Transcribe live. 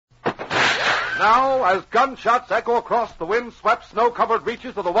Now, as gunshots echo across the wind-swept, snow-covered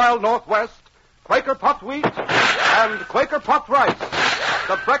reaches of the wild Northwest, Quaker puffed wheat and Quaker puffed rice,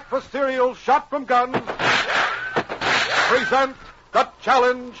 the breakfast cereal shot from guns, present the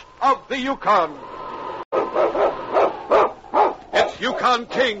challenge of the Yukon. It's Yukon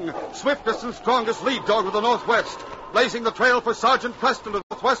King, swiftest and strongest lead dog of the Northwest, blazing the trail for Sergeant Preston of the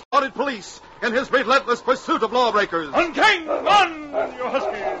Northwest Mounted Police in his relentless pursuit of lawbreakers. On, King! On, you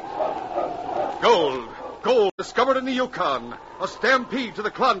huskies! Gold discovered in the Yukon. A stampede to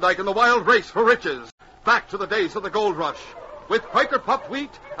the Klondike in the wild race for riches. Back to the days of the gold rush. With Quaker puffed wheat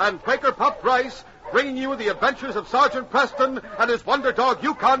and Quaker puffed rice, bringing you the adventures of Sergeant Preston and his wonder dog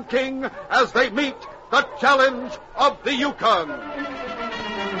Yukon King as they meet the challenge of the Yukon.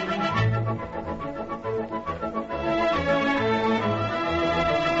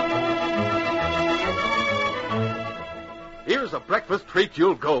 Here's a breakfast treat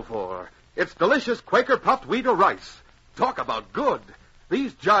you'll go for. It's delicious Quaker puffed wheat or rice. Talk about good.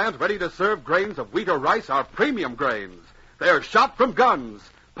 These giant ready-to-serve grains of wheat or rice are premium grains. They're shot from guns,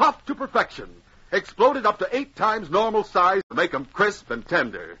 puffed to perfection, exploded up to 8 times normal size to make them crisp and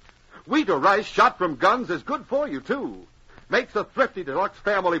tender. Wheat or rice shot from guns is good for you, too. Makes a thrifty deluxe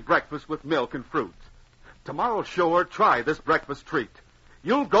family breakfast with milk and fruit. Tomorrow, sure, try this breakfast treat.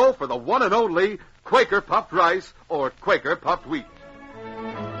 You'll go for the one and only Quaker puffed rice or Quaker puffed wheat.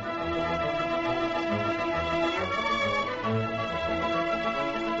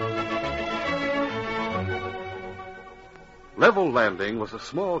 Level Landing was a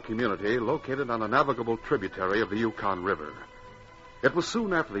small community located on a navigable tributary of the Yukon River. It was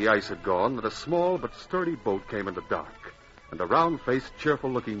soon after the ice had gone that a small but sturdy boat came into dock, and a round-faced,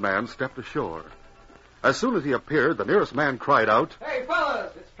 cheerful-looking man stepped ashore. As soon as he appeared, the nearest man cried out, "Hey,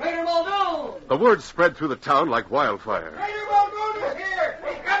 fellas, it's Trader Muldoon!" The word spread through the town like wildfire. Trader Muldoon is here!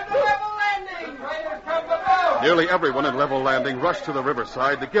 He's come to Level Landing! Trader's come to boat! Nearly everyone in Level Landing rushed to the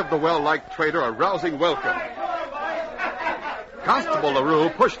riverside to give the well-liked trader a rousing welcome. Constable LaRue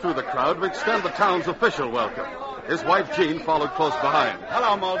pushed through the crowd to extend the town's official welcome. His wife, Jean, followed close behind.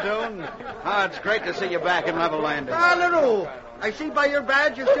 Hello, Muldoon. It's great to see you back in Level Landing. LaRue, I see by your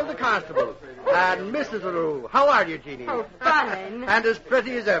badge you're still the constable. And Mrs. LaRue, how are you, Jeannie? Oh, fine. And as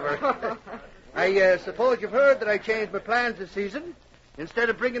pretty as ever. I suppose you've heard that I changed my plans this season. Instead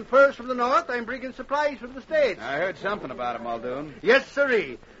of bringing furs from the north, I'm bringing supplies from the States. I heard something about it, Muldoon. Yes,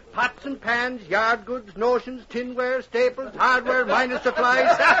 sirree. Pots and pans, yard goods, notions, tinware, staples, hardware, minus supplies.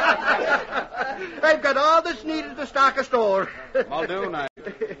 I've got all that's needed to stock a store. Muldoon, I'm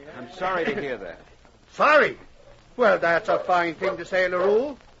sorry to hear that. Sorry? Well, that's a fine thing to say,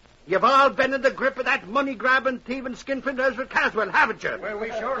 LaRue. You've all been in the grip of that money-grabbing, thieving skinflint Ezra Caswell, haven't you? Well, we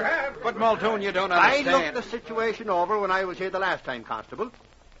sure have. But, Muldoon, you don't I understand. looked the situation over when I was here the last time, Constable,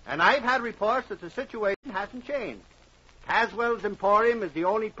 and I've had reports that the situation hasn't changed. Caswell's Emporium is the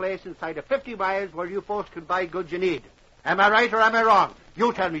only place inside of 50 miles where you folks can buy goods you need. Am I right or am I wrong?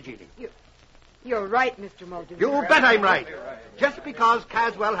 You tell me, Jeannie. You're right, Mr. Muldoon. You bet I'm right. Just because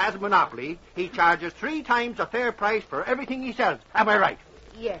Caswell has a monopoly, he charges 3 times the fair price for everything he sells. Am I right?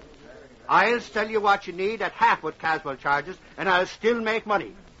 Yes. I'll sell you what you need at half what Caswell charges, and I'll still make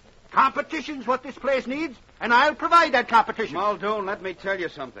money. Competition's what this place needs, and I'll provide that competition. Muldoon, let me tell you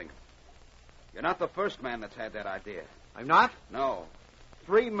something. You're not the first man that's had that idea. I'm not? No.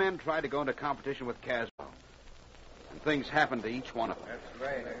 3 men tried to go into competition with Caswell. And things happened to each one of them. That's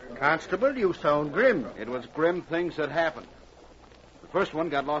right. Constable, you sound grim. It was grim things that happened. The first one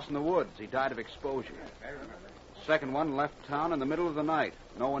got lost in the woods. He died of exposure. The second one left town in the middle of the night.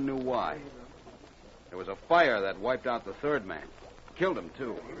 No one knew why. There was a fire that wiped out the third man. Killed him,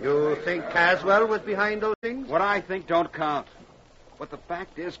 too. You think Caswell was behind those things? What I think don't count. But the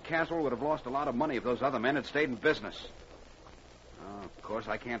fact is, Caswell would have lost a lot of money if those other men had stayed in business. Of course,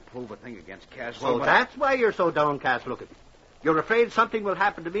 I can't prove a thing against Caswell. So that's why you're so downcast looking. You're afraid something will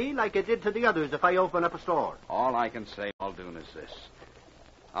happen to me like it did to the others if I open up a store. All I can say, Muldoon, is this.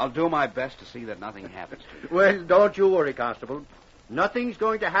 I'll do my best to see that nothing happens to you. Well, don't you worry, Constable. Nothing's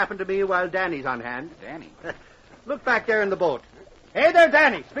going to happen to me while Danny's on hand. Danny? Look back there in the boat. Hey there,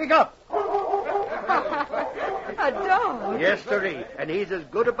 Danny. Speak up. A dog? Yes, sirree. And he's as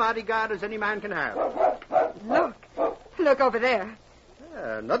good a bodyguard as any man can have. Look over there.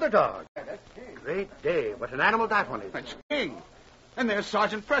 Another dog. Great day. What an animal that one is. It's King. And there's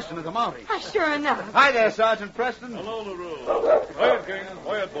Sergeant Preston of the Mounties. Sure enough. Hi there, Sergeant Preston. Hello, LaRue. Quiet, King.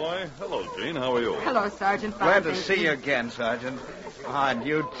 Quiet, boy. Hello, Jean. How are you? Hello, Sergeant. Glad Fine, to thank see you again, Sergeant. And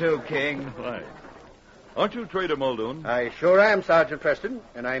you too, King. Right. Aren't you Trader Muldoon? I sure am, Sergeant Preston,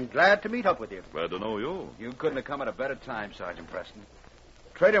 and I'm glad to meet up with you. Glad to know you. You couldn't have come at a better time, Sergeant Preston.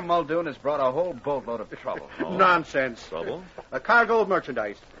 Trader Muldoon has brought a whole boatload of trouble. Nonsense. Trouble? A cargo of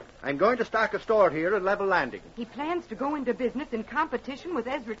merchandise. I'm going to stock a store here at Level Landing. He plans to go into business in competition with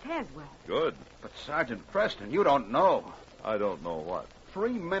Ezra Caswell. Good. But, Sergeant Preston, you don't know. I don't know what.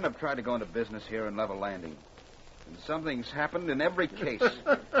 3 men have tried to go into business here in Level Landing. And something's happened in every case.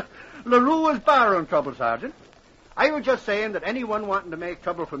 LaRue is borrowing trouble, Sergeant. I was just saying that anyone wanting to make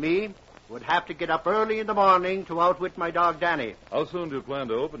trouble for me would have to get up early in the morning to outwit my dog Danny. How soon do you plan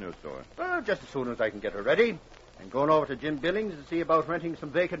to open your store? Just as soon as I can get her ready. I'm going over to Jim Billings to see about renting some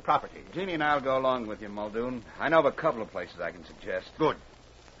vacant property. Jeannie and I'll go along with you, Muldoon. I know of a couple of places I can suggest. Good.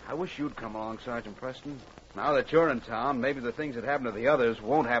 I wish you'd come along, Sergeant Preston. Now that you're in town, maybe the things that happen to the others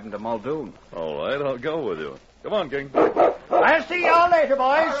won't happen to Muldoon. All right, I'll go with you. Come on, King. I'll see y'all later,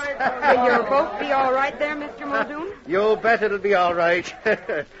 boys. Will your boat be all right there, Mr. Muldoon? You bet it'll be all right.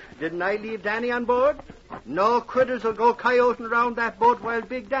 Didn't I leave Danny on board? No critters will go coyoting around that boat while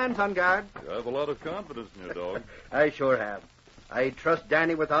Big Dan's on guard. You have a lot of confidence in your dog. I sure have. I trust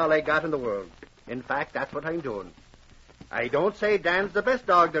Danny with all I got in the world. In fact, that's what I'm doing. I don't say Dan's the best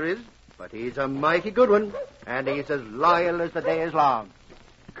dog there is, but he's a mighty good one, and he's as loyal as the day is long.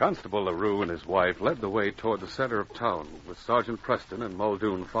 Constable LaRue and his wife led the way toward the center of town, with Sergeant Preston and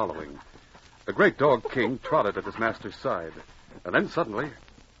Muldoon following. The great dog King trotted at his master's side, and then suddenly...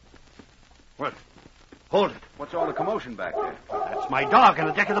 What? Hold it. What's all the commotion back there? That's my dog on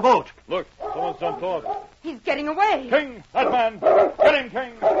the deck of the boat. Look, someone's jumped off. He's getting away. King, that man. Get him,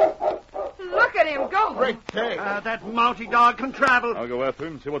 King. Look at him go. Great day. That mounty dog can travel. I'll go after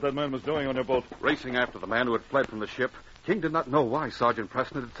him and see what that man was doing on your boat. Racing after the man who had fled from the ship, King did not know why Sergeant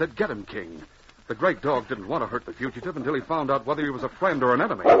Preston had said, "Get him, King." The great dog didn't want to hurt the fugitive until he found out whether he was a friend or an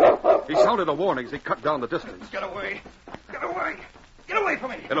enemy. He sounded a warning as he cut down the distance. Get away. Get away. Get away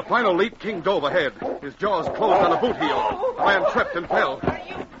from me. In a final leap, King dove ahead. His jaws closed on a boot heel. The man tripped and fell.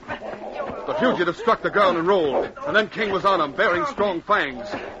 The fugitive struck the ground and rolled, and then King was on him, bearing strong fangs.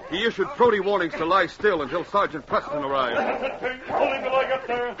 He issued throaty warnings to lie still until Sergeant Preston arrived. That's it, King. Hold him till I get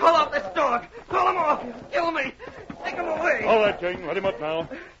there. Call off this dog. Call him off. Kill me. Take him away. All right, King. Let him up now.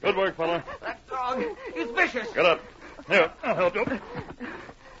 Good work, fella. That dog is vicious. Get up. Here, I'll help you.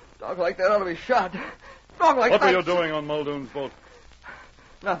 Dog like that ought to be shot. Dog like What that. were you doing on Muldoon's boat?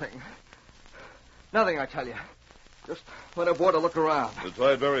 Nothing. Nothing, I tell you. Just went aboard to look around. You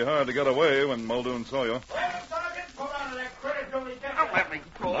tried very hard to get away when Muldoon saw you. Sergeant, pull out of that critter till we get Don't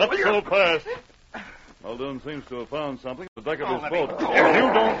let me go. Not so fast. Muldoon seems to have found something at the deck of his boat. If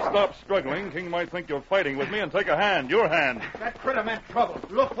you don't stop struggling, King might think you're fighting with me and take a hand, your hand. That critter meant trouble.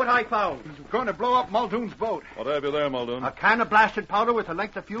 Look what I found. He's going to blow up Muldoon's boat. What have you there, Muldoon? A can of blasted powder with a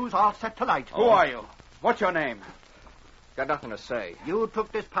length of fuse all set to light. Who are you? What's your name? Got nothing to say. You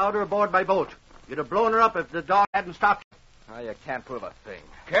took this powder aboard my boat. You'd have blown her up if the dog hadn't stopped you. Now, you can't prove a thing.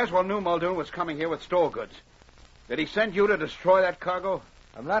 Caswell knew Muldoon was coming here with store goods. Did he send you to destroy that cargo?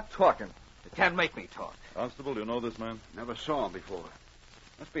 I'm not talking. You can't make me talk. Constable, do you know this man? Never saw him before.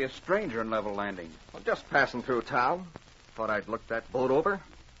 Must be a stranger in Level Landing. I'm just passing through town. Thought I'd look that boat over.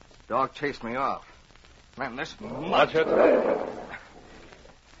 Dog chased me off. Man, this Watch it.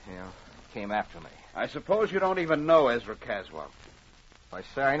 came after me. I suppose you don't even know Ezra Caswell. If I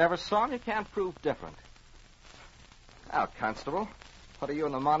say I never saw him, you can't prove different. Now, Constable, what are you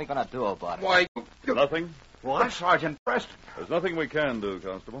and the Monty going to do about it? Why, Nothing? what? Sergeant Preston. There's nothing we can do,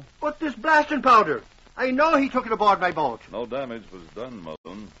 Constable. But this blasting powder. I know he took it aboard my boat. No damage was done,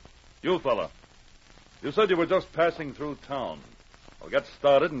 Muldoon. You, fella. You said you were just passing through town. Well, get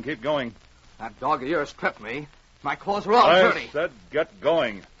started and keep going. That dog of yours tripped me. My clothes were all I dirty. said get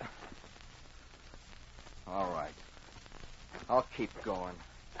going. All right. I'll keep going.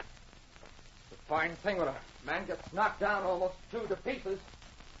 It's a fine thing when a man gets knocked down almost two to pieces.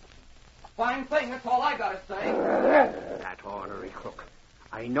 A fine thing, that's all I got to say. That ornery crook.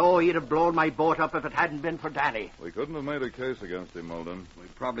 I know he'd have blown my boat up if it hadn't been for Danny. We couldn't have made a case against him, Muldoon. We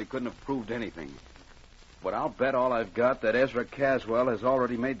probably couldn't have proved anything. But I'll bet all I've got that Ezra Caswell has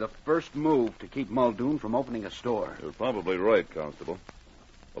already made the first move to keep Muldoon from opening a store. You're probably right, Constable.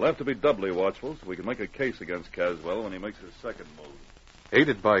 We'll have to be doubly watchful so we can make a case against Caswell when he makes his second move.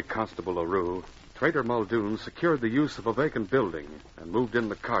 Aided by Constable LaRue, Trader Muldoon secured the use of a vacant building and moved in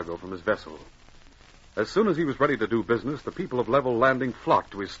the cargo from his vessel. As soon as he was ready to do business, the people of Level Landing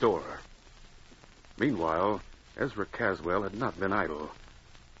flocked to his store. Meanwhile, Ezra Caswell had not been idle.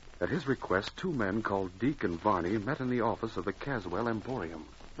 At his request, 2 men called Deke and Varney met in the office of the Caswell Emporium.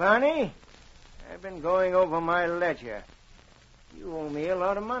 Barney, I've been going over my ledger. You owe me a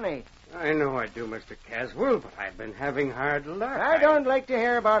lot of money. I know I do, Mr. Caswell, but I've been having hard luck. I don't like to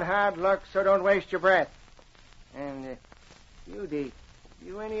hear about hard luck, so don't waste your breath. And you, Deke,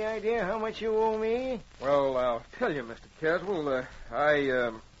 You any idea how much you owe me? Well, I'll tell you, Mr. Caswell.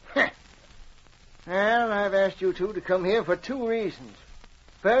 Well, I've asked you two to come here for two reasons.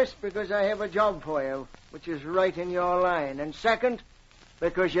 First, because I have a job for you, which is right in your line. And second,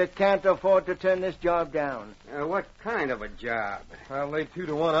 because you can't afford to turn this job down. What kind of a job? I'll lay 2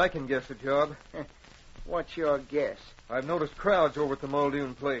 to 1 I can guess the job. What's your guess? I've noticed crowds over at the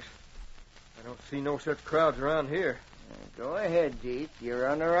Muldoon place. I don't see no such crowds around here. Go ahead, Deke. You're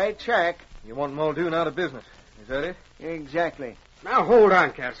on the right track. You want Muldoon out of business. Is that it? Exactly. Now, hold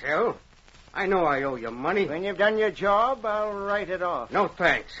on, Caswell. I know I owe you money. When you've done your job, I'll write it off. No,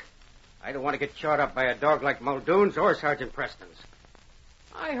 thanks. I don't want to get shot up by a dog like Muldoon's or Sergeant Preston's.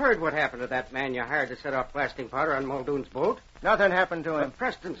 I heard what happened to that man you hired to set off blasting powder on Muldoon's boat. Nothing happened to him. But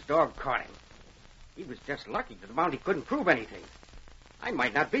Preston's dog caught him. He was just lucky that the Mountie couldn't prove anything. I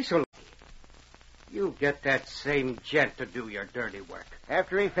might not be so lucky. You get that same gent to do your dirty work.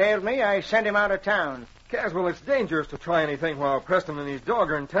 After he failed me, I sent him out of town. Caswell, it's dangerous to try anything while Preston and his dog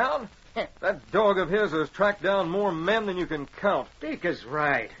are in town. That dog of his has tracked down more men than you can count. Deke is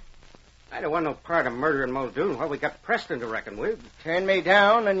right. I don't want no part of murdering Muldoon while we got Preston to reckon with. Turn me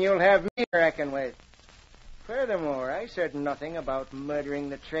down, and you'll have me to reckon with. Furthermore, I said nothing about murdering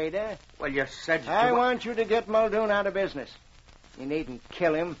the trader. Well, you said you... I want you to get Muldoon out of business. You needn't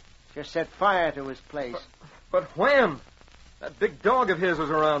kill him. Just set fire to his place. But when? That big dog of his was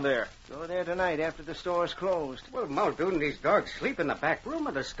around there. Go there tonight after the store's closed. Well, Muldoon and his dog sleep in the back room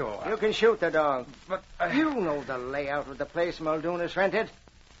of the store. You can shoot the dog. But You know the layout of the place Muldoon has rented.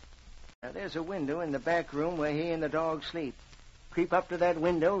 Now, there's a window in the back room where he and the dog sleep. Creep up to that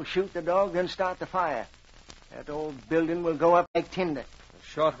window, shoot the dog, then start the fire. That old building will go up like tinder. The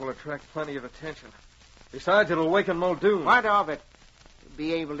shot will attract plenty of attention. Besides, it'll waken Muldoon. What of it? He'll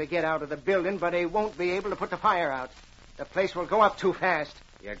be able to get out of the building, but he won't be able to put the fire out. The place will go up too fast.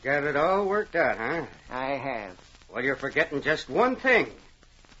 You got it all worked out, huh? I have. Well, you're forgetting just one thing.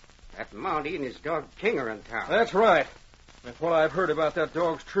 That Mountie and his dog King are in town. That's right. If what I've heard about that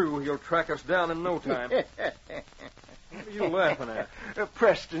dog's true, he'll track us down in no time. What are you laughing at?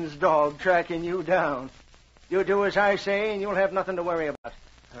 Preston's dog tracking you down. You do as I say, and you'll have nothing to worry about.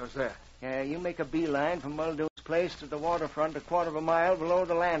 How's that? You make a beeline from Muldoon's place to the waterfront 1/4 mile below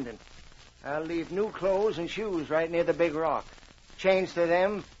the landing. I'll leave new clothes and shoes right near the big rock. Change to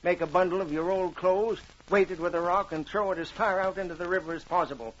them, make a bundle of your old clothes, weight it with a rock, and throw it as far out into the river as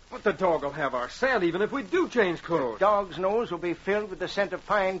possible. But the dog will have our scent even if we do change clothes. The dog's nose will be filled with the scent of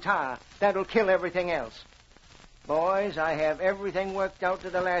pine tar. That'll kill everything else. Boys, I have everything worked out to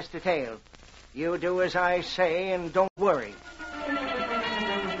the last detail. You do as I say and don't worry.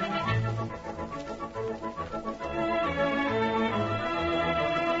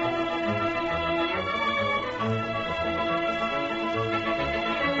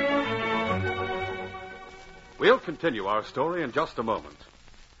 We'll continue our story in just a moment.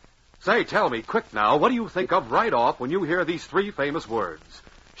 Say, tell me, quick now, what do you think of right off when you hear these 3 famous words?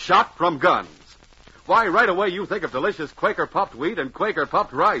 Shot from guns. Why, right away you think of delicious Quaker puffed wheat and Quaker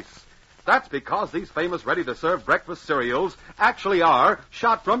puffed rice. That's because these famous ready-to-serve breakfast cereals actually are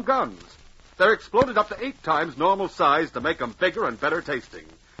shot from guns. They're exploded up to 8 times normal size to make them bigger and better tasting.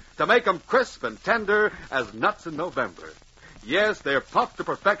 To make them crisp and tender as nuts in November. Yes, they're puffed to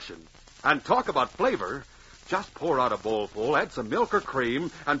perfection. And talk about flavor. Just pour out a bowlful, add some milk or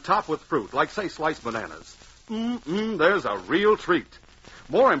cream, and top with fruit, like, say, sliced bananas. There's a real treat.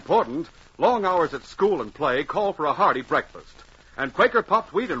 More important, long hours at school and play call for a hearty breakfast. And Quaker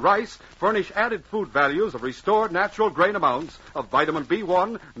puffed wheat and rice furnish added food values of restored natural grain amounts of vitamin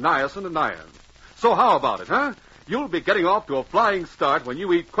B1, niacin, and iron. So how about it, huh? You'll be getting off to a flying start when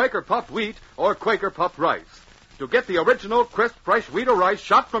you eat Quaker puffed wheat or Quaker puffed rice. To get the original crisp, fresh wheat or rice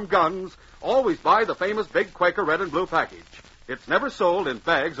shot from guns, always buy the famous big Quaker red and blue package. It's never sold in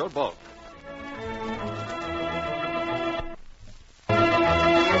bags or bulk.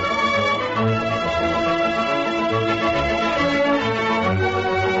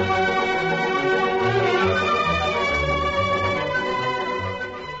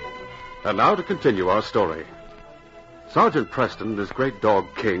 And now to continue our story. Sergeant Preston and his great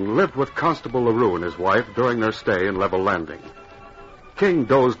dog King lived with Constable LaRue and his wife during their stay in Level Landing. King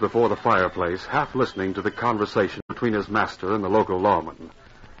dozed before the fireplace, half listening to the conversation between his master and the local lawman.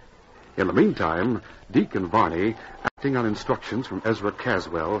 In the meantime, Deke and Varney, acting on instructions from Ezra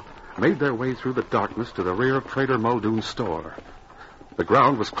Caswell, made their way through the darkness to the rear of Trader Muldoon's store. The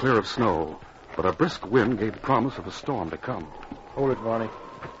ground was clear of snow, but a brisk wind gave promise of a storm to come. Hold it, Varney.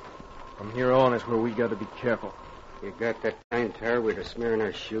 From here on is where we got to be careful. You got that pine tar we're to smear in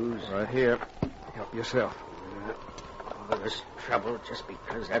our shoes? Right here. Help yourself. all this trouble just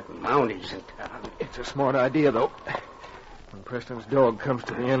because that Mounty's in town. It's a smart idea, though. When Preston's dog comes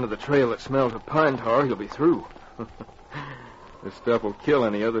to the end of the trail that smells of pine tar, he'll be through. This stuff will kill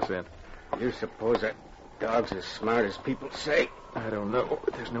any other scent. You suppose that dog's as smart as people say? I don't know,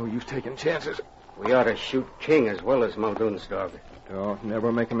 but there's no use taking chances. We ought to shoot King as well as Muldoon's dog. Don't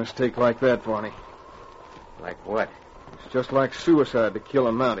never make a mistake like that, Barney. Like what? It's just like suicide to kill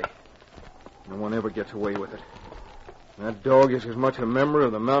a Mountie. No one ever gets away with it. That dog is as much a member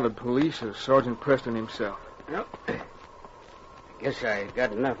of the mounted police as Sergeant Preston himself. Well, I guess I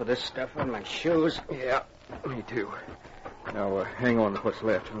got enough of this stuff on my shoes. Yeah, me too. Now, hang on to what's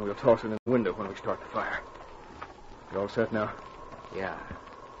left, and we'll toss it in the window when we start the fire. You all set now? Yeah.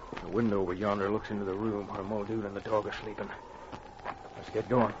 The window over yonder looks into the room where Muldoon and the dog are sleeping. Let's get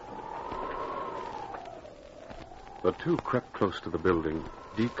going. The two crept close to the building,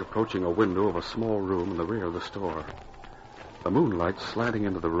 Deke approaching a window of a small room in the rear of the store. The moonlight slanting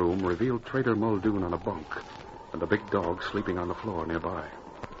into the room revealed Trader Muldoon on a bunk and a big dog sleeping on the floor nearby.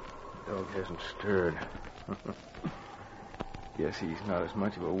 The dog hasn't stirred. Guess he's not as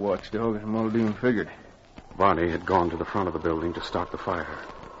much of a watchdog as Muldoon figured. Barney had gone to the front of the building to start the fire.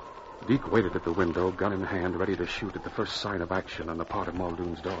 Deke waited at the window, gun in hand, ready to shoot at the first sign of action on the part of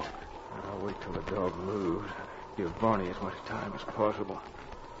Muldoon's dog. I'll wait till the dog moves. Give Barney as much time as possible.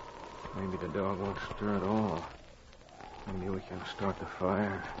 Maybe the dog won't stir at all. Maybe we can start the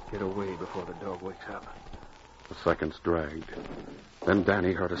fire and get away before the dog wakes up. The seconds dragged. Then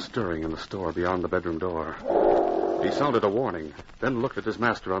Danny heard a stirring in the store beyond the bedroom door. He sounded a warning, then looked at his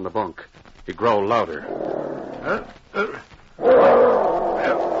master on the bunk. He growled louder.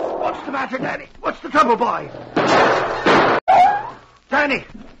 What's the matter, Danny? What's the trouble, boy? Danny!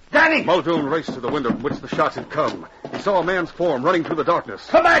 Danny! Muldoon raced to the window from which the shots had come. He saw a man's form running through the darkness.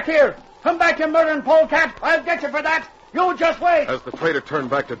 Come back here! Come back, you murdering polecat! I'll get you for that! You just wait! As the trader turned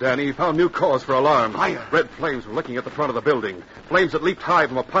back to Danny, he found new cause for alarm. Fire! Red flames were licking at the front of the building. Flames that leaped high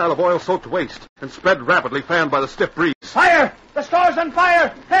from a pile of oil-soaked waste and spread rapidly, fanned by the stiff breeze. Fire! The store's on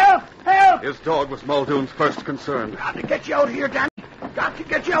fire! Help! Help! His dog was Muldoon's first concern. Got to get you out of here, Danny. Got to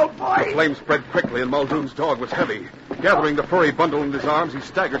get you out, boy. The flames spread quickly, and Muldoon's dog was heavy. Gathering the furry bundle in his arms, he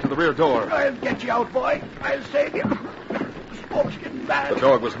staggered to the rear door. I'll get you out, boy. I'll save you. The smoke's getting bad. The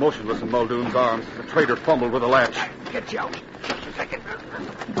dog was motionless in Muldoon's arms as the trader fumbled with the latch. I'll get you out. Just a second.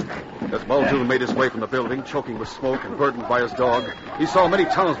 As Muldoon made his way from the building, choking with smoke and burdened by his dog, he saw many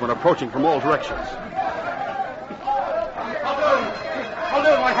townsmen approaching from all directions.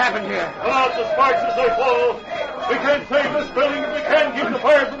 Muldoon, what happened here? Allow the sparks as they fall. We can't save this building if we can't keep the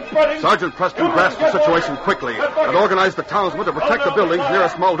fire from spreading. Sergeant Preston grasped the situation quickly and organized the townsmen to protect the buildings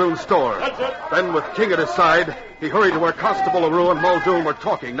nearest Muldoon's store. Then, with King at his side, he hurried to where Constable LaRue and Muldoon were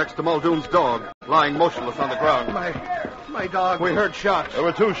talking next to Muldoon's dog, lying motionless on the ground. My dog. We heard shots. There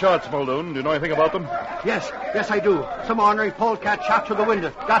were 2 shots, Muldoon. Do you know anything about them? Yes, I do. Some ornery polecat shot through the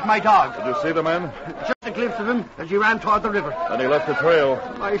window. Got my dog. Did you see the man? Just a glimpse of him as he ran toward the river. Then he left the trail.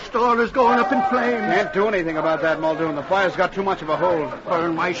 My store is going up in flames. Can't do anything about that, Muldoon. The fire's got too much of a hold.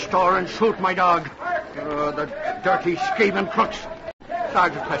 Burn my store and shoot my dog. Oh, the dirty, screaming crooks.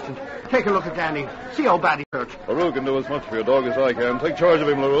 Sergeant Preston, take a look at Danny. See how bad he hurt. LaRue can do as much for your dog as I can. Take charge of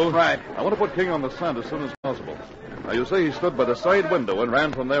him, LaRue. Right. I want to put King on the scent as soon as possible. Now, you say he stood by the side window and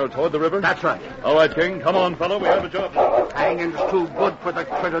ran from there toward the river? That's right. All right, King. Come on, fellow. We have a job. Hanging's too good for the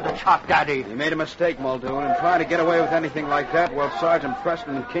critter that shot Daddy. You made a mistake, Muldoon, in trying to get away with anything like that while Sergeant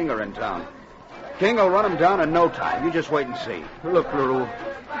Preston and King are in town. King will run him down in no time. You just wait and see. Look, LaRue.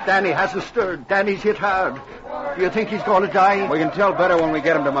 Danny hasn't stirred. Danny's hit hard. Do you think he's going to die? We can tell better when we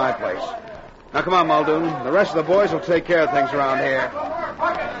get him to my place. Now, come on, Muldoon. The rest of the boys will take care of things around here.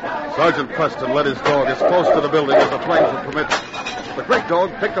 Sergeant Preston led his dog as close to the building as the flames would permit. The great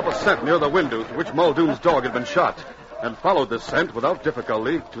dog picked up a scent near the window through which Muldoon's dog had been shot and followed the scent without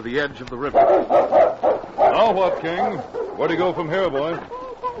difficulty to the edge of the river. Now what, King? Where do you go from here, boy?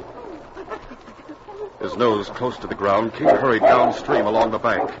 His nose close to the ground, King hurried downstream along the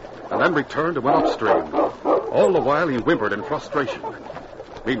bank and then returned and went upstream. All the while he whimpered in frustration.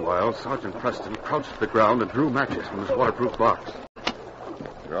 Meanwhile, Sergeant Preston crouched to the ground and drew matches from his waterproof box.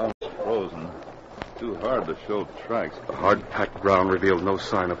 The ground's frozen. Too hard to show tracks. The hard-packed ground revealed no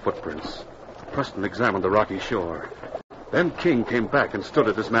sign of footprints. Preston examined the rocky shore. Then King came back and stood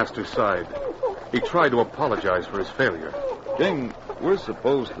at his master's side. He tried to apologize for his failure. King, we're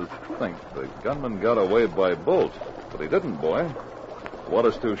supposed to think the gunman got away by boat, but he didn't, boy. The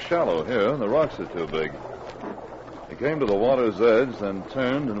water's too shallow here, and the rocks are too big. He came to the water's edge, then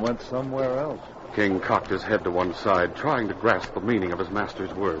turned and went somewhere else. King cocked his head to one side, trying to grasp the meaning of his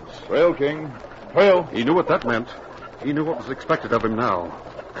master's words. Trail, King. Trail. He knew what that meant. He knew what was expected of him now,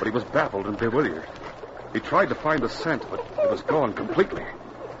 but he was baffled and bewildered. He tried to find the scent, but it was gone completely.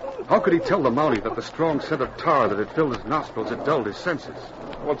 How could he tell the Mountie that the strong scent of tar that had filled his nostrils had dulled his senses?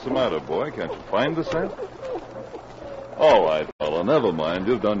 What's the matter, boy? Can't you find the scent? All right, fella, never mind.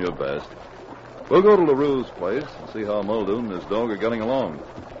 You've done your best. We'll go to LaRue's place and see how Muldoon and his dog are getting along.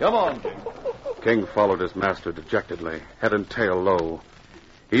 Come on, King. King followed his master dejectedly, head and tail low.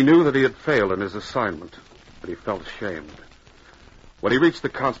 He knew that he had failed in his assignment, but he felt ashamed. When he reached the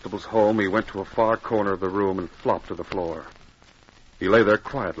constable's home, he went to a far corner of the room and flopped to the floor. He lay there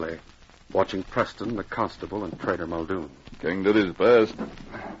quietly, watching Preston, the constable, and Trader Muldoon. King did his best,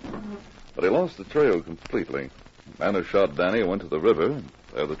 but he lost the trail completely. The man who shot Danny went to the river, and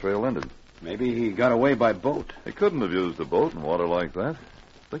there the trail ended. Maybe he got away by boat. He couldn't have used a boat in water like that.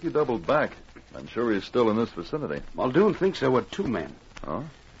 I think he doubled back. I'm sure he's still in this vicinity. Muldoon thinks there were two men. Huh?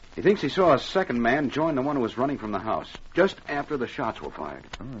 He thinks he saw a second man join the one who was running from the house, just after the shots were fired.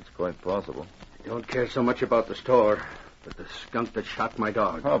 Oh, that's quite possible. I don't care so much about the store, but the skunk that shot my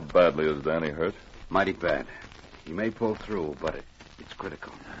dog. How badly is Danny hurt? Mighty bad. He may pull through, but it's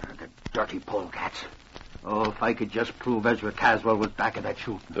critical. The dirty polecats. Oh, if I could just prove Ezra Caswell was back at that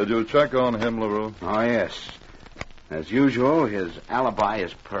shoot. Did you check on him, LaRue? Oh, yes. As usual, his alibi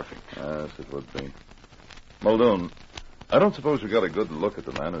is perfect. Yes, it would be. Muldoon, I don't suppose you got a good look at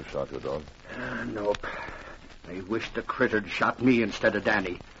the man who shot your dog? Nope. I wish the critter'd shot me instead of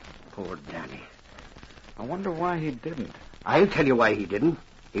Danny. Poor Danny. I wonder why he didn't. I'll tell you why he didn't.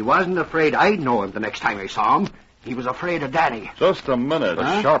 He wasn't afraid I'd know him the next time I saw him. He was afraid of Danny. Just a minute.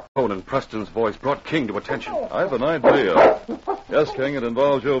 A sharp tone in Preston's voice brought King to attention. I have an idea. Yes, King, it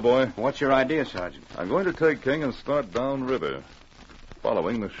involves you, boy. What's your idea, Sergeant? I'm going to take King and start downriver,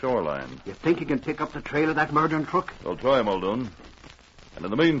 following the shoreline. You think you can pick up the trail of that murdering crook? We'll try, Muldoon. And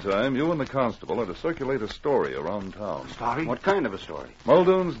in the meantime, you and the constable are to circulate a story around town. Story? What kind of a story?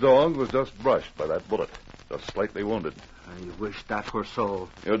 Muldoon's dog was just brushed by that bullet, just slightly wounded. I wish that were so.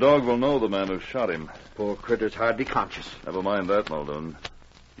 Your dog will know the man who shot him. Poor critter's hardly conscious. Never mind that, Muldoon.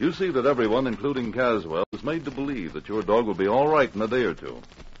 You see that everyone, including Caswell, is made to believe that your dog will be all right in a day or two.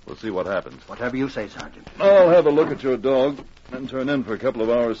 We'll see what happens. Whatever you say, Sergeant. I'll have a look at your dog, then turn in for a couple of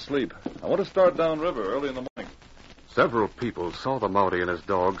hours' sleep. I want to start downriver early in the morning. Several people saw the Mountie and his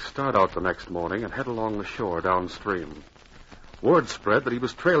dog start out the next morning and head along the shore downstream. Word spread that he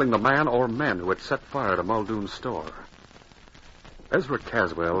was trailing the man or men who had set fire to Muldoon's store. Ezra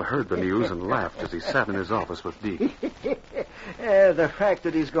Caswell heard the news and laughed as he sat in his office with Deke. The fact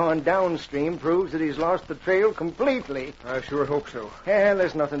that he's gone downstream proves that he's lost the trail completely. I sure hope so.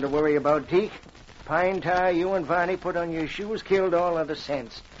 There's nothing to worry about, Deke. Pine tar you and Varney put on your shoes killed all other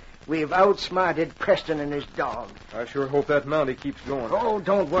sense. We've outsmarted Preston and his dog. I sure hope that Mountie keeps going. Oh,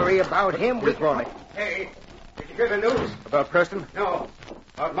 don't worry about him. Here's Varney. Hey, did you hear the news? About Preston? No.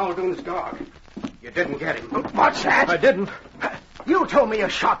 About Muldoon's dog. You didn't get him. What's that? I didn't. You told me you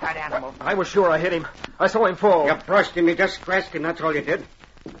shot that animal. I was sure I hit him. I saw him fall. You brushed him. You just scratched him. That's all you did.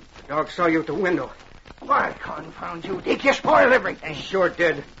 The dog saw you at the window. Why, confound you, Dick, you spoiled everything. Sure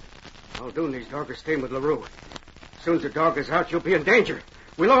did. Muldoon and his dog are staying with LaRue. As soon as the dog is out, you'll be in danger.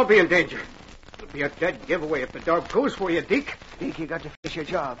 We'll all be in danger. It'll be a dead giveaway if the dog goes for you, Deke. Dick, you got to finish your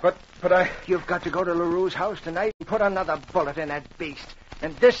job. But You've got to go to LaRue's house tonight and put another bullet in that beast.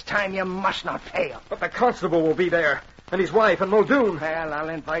 And this time you must not fail. But the constable will be there. And his wife and Muldoon. Well, I'll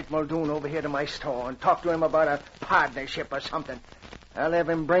invite Muldoon over here to my store and talk to him about a partnership or something. I'll have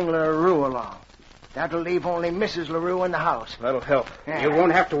him bring LaRue along. That'll leave only Mrs. LaRue in the house. That'll help. Yeah. You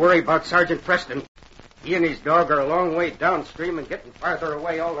won't have to worry about Sergeant Preston. He and his dog are a long way downstream and getting farther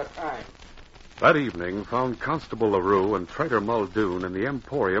away all the time. That evening found Constable LaRue and Trader Muldoon in the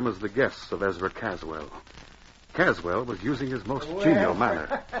Emporium as the guests of Ezra Caswell. Caswell was using his most genial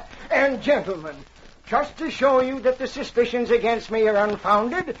manner. And gentlemen, just to show you that the suspicions against me are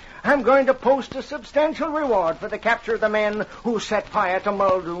unfounded, I'm going to post a substantial reward for the capture of the men who set fire to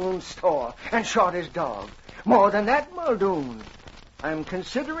Muldoon's store and shot his dog. More than that, Muldoon, I'm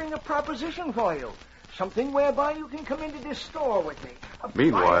considering a proposition for you. Something whereby you can come into this store with me.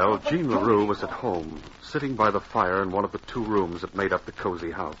 Meanwhile, Jean LaRue was at home, sitting by the fire in one of the two rooms that made up the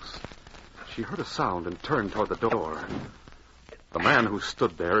cozy house. She heard a sound and turned toward the door. The man who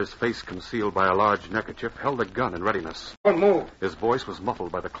stood there, his face concealed by a large neckerchief, held a gun in readiness. Don't move. His voice was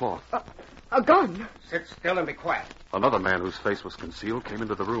muffled by the cloth. A gun? Sit still and be quiet. Another man whose face was concealed came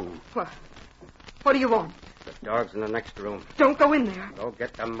into the room. What do you want? The dog's in the next room. Don't go in there. Go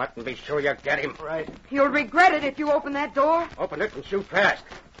get the mutt and be sure you get him. Right. You'll regret it if you open that door. Open it and shoot fast.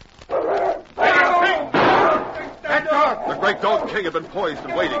 That dog! The great dog King had been poised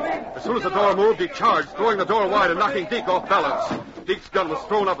and waiting. As soon as the door moved, he charged, throwing the door wide and knocking Deke off balance. Deke's gun was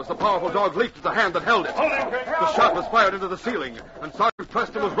thrown up as the powerful dog leaped at the hand that held it. The shot was fired into the ceiling, and Sergeant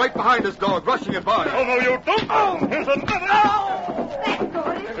Preston was right behind his dog, rushing it by. Oh, no, you don't. Oh, here's another. Thanks,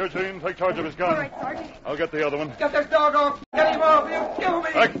 Gordon. Here, Gene, take charge of his gun. All right, Sergeant. I'll get the other one. Get this dog off. Get him off. He'll kill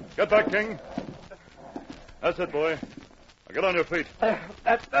me. Back. Get back, King. That's it, boy. Now get on your feet. That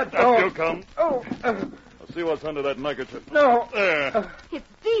Up dog. you come. Oh, I'll see what's under that neckerchief. no. There. It's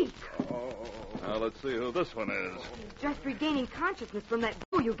Deke. Now, let's see who this one is. Just regaining consciousness from that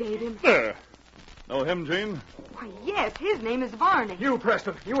blow you gave him. There. Know him, Gene? Why, yes, his name is Varney. You,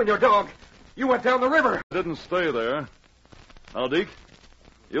 Preston. You and your dog. You went down the river. Didn't stay there. Now, Deke,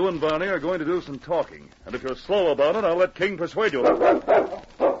 you and Barney are going to do some talking. And if you're slow about it, I'll let King persuade you.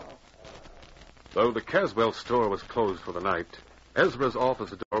 Though the Caswell store was closed for the night, Ezra's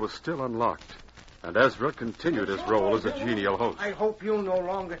office door was still unlocked, and Ezra continued his role as a genial host. I hope you no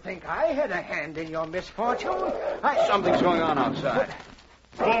longer think I had a hand in your misfortune. Something's going on outside.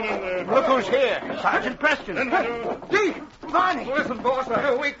 Go on in there. Look who's here. Sergeant Preston. Deke! Varney! Listen, boss.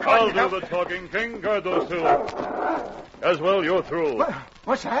 We I'll couldn't do the talking, King. Guard those two. Caswell, you're through.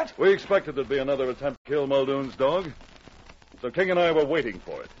 What's that? We expected there'd be another attempt to kill Muldoon's dog. So King and I were waiting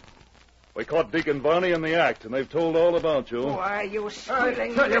for it. We caught Deacon Varney in the act, and they've told all about you. Why, you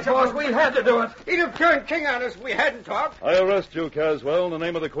stealing... Tell you, boss, we had to do it. He'd have turned King on us if we hadn't talked. I arrest you, Caswell, in the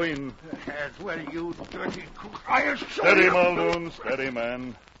name of the Queen. Caswell, you dirty coot. I'll show Steady, you. Muldoon. Steady,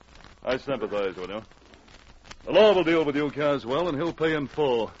 man. I sympathize with you. The law will deal with you, Caswell, and he'll pay in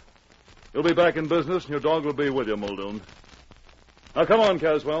full. You'll be back in business, and your dog will be with you, Muldoon. Now, come on,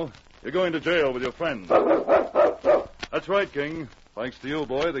 Caswell. You're going to jail with your friends. That's right, King. Thanks to you,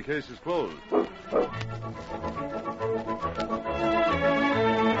 boy, the case is closed.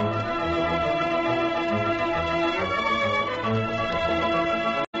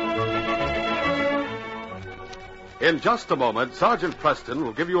 In just a moment, Sergeant Preston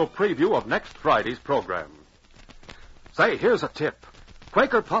will give you a preview of next Friday's program. Say, here's a tip.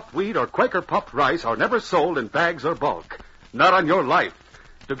 Quaker puffed wheat or Quaker puffed rice are never sold in bags or bulk. Not on your life.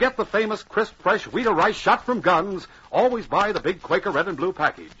 To get the famous crisp, fresh wheat or rice shot from guns, always buy the big Quaker red and blue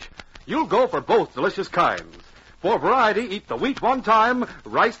package. You'll go for both delicious kinds. For variety, eat the wheat one time,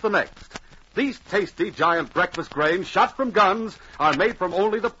 rice the next. These tasty giant breakfast grains shot from guns are made from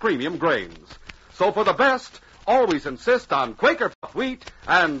only the premium grains. So for the best, always insist on Quaker puffed wheat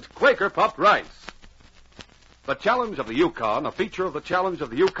and Quaker puffed rice. The Challenge of the Yukon, a feature of the Challenge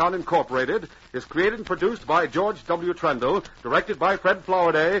of the Yukon Incorporated, is created and produced by George W. Trendle, directed by Fred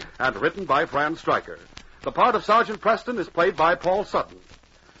Flowerday, and written by Fran Stryker. The part of Sergeant Preston is played by Paul Sutton.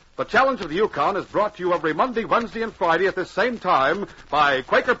 The Challenge of the Yukon is brought to you every Monday, Wednesday, and Friday at this same time by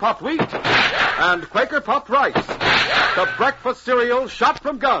Quaker Puffed Wheat and Quaker Puffed Rice, the breakfast cereal shot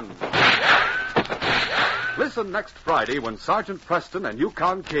from guns. Listen next Friday when Sergeant Preston and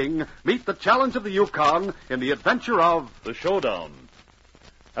Yukon King meet the Challenge of the Yukon in the adventure of The Showdown.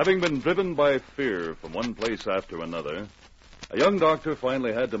 Having been driven by fear from one place after another, a young doctor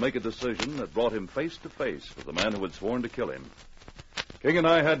finally had to make a decision that brought him face to face with the man who had sworn to kill him. King and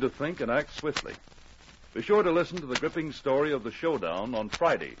I had to think and act swiftly. Be sure to listen to the gripping story of The Showdown on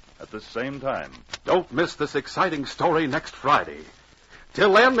Friday at this same time. Don't miss this exciting story next Friday.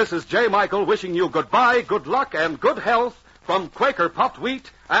 Till then, this is J. Michael wishing you goodbye, good luck, and good health from Quaker Puffed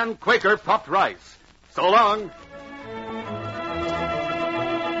Wheat and Quaker Puffed Rice. So long.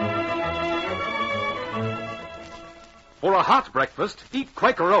 For a hot breakfast, eat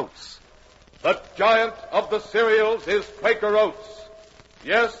Quaker Oats. The giant of the cereals is Quaker Oats.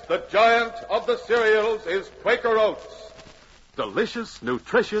 Yes, the giant of the cereals is Quaker Oats. Delicious,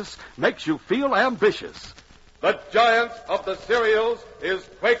 nutritious, makes you feel ambitious. The giant of the cereals is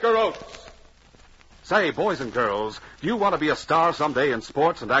Quaker Oats. Say, boys and girls, do you want to be a star someday in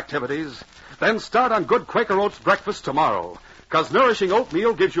sports and activities? Then start on good Quaker Oats breakfast tomorrow, because nourishing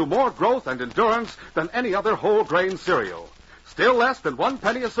oatmeal gives you more growth and endurance than any other whole grain cereal. Still less than 1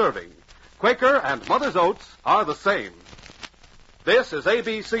 penny a serving. Quaker and Mother's Oats are the same. This is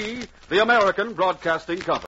ABC, the American Broadcasting Company.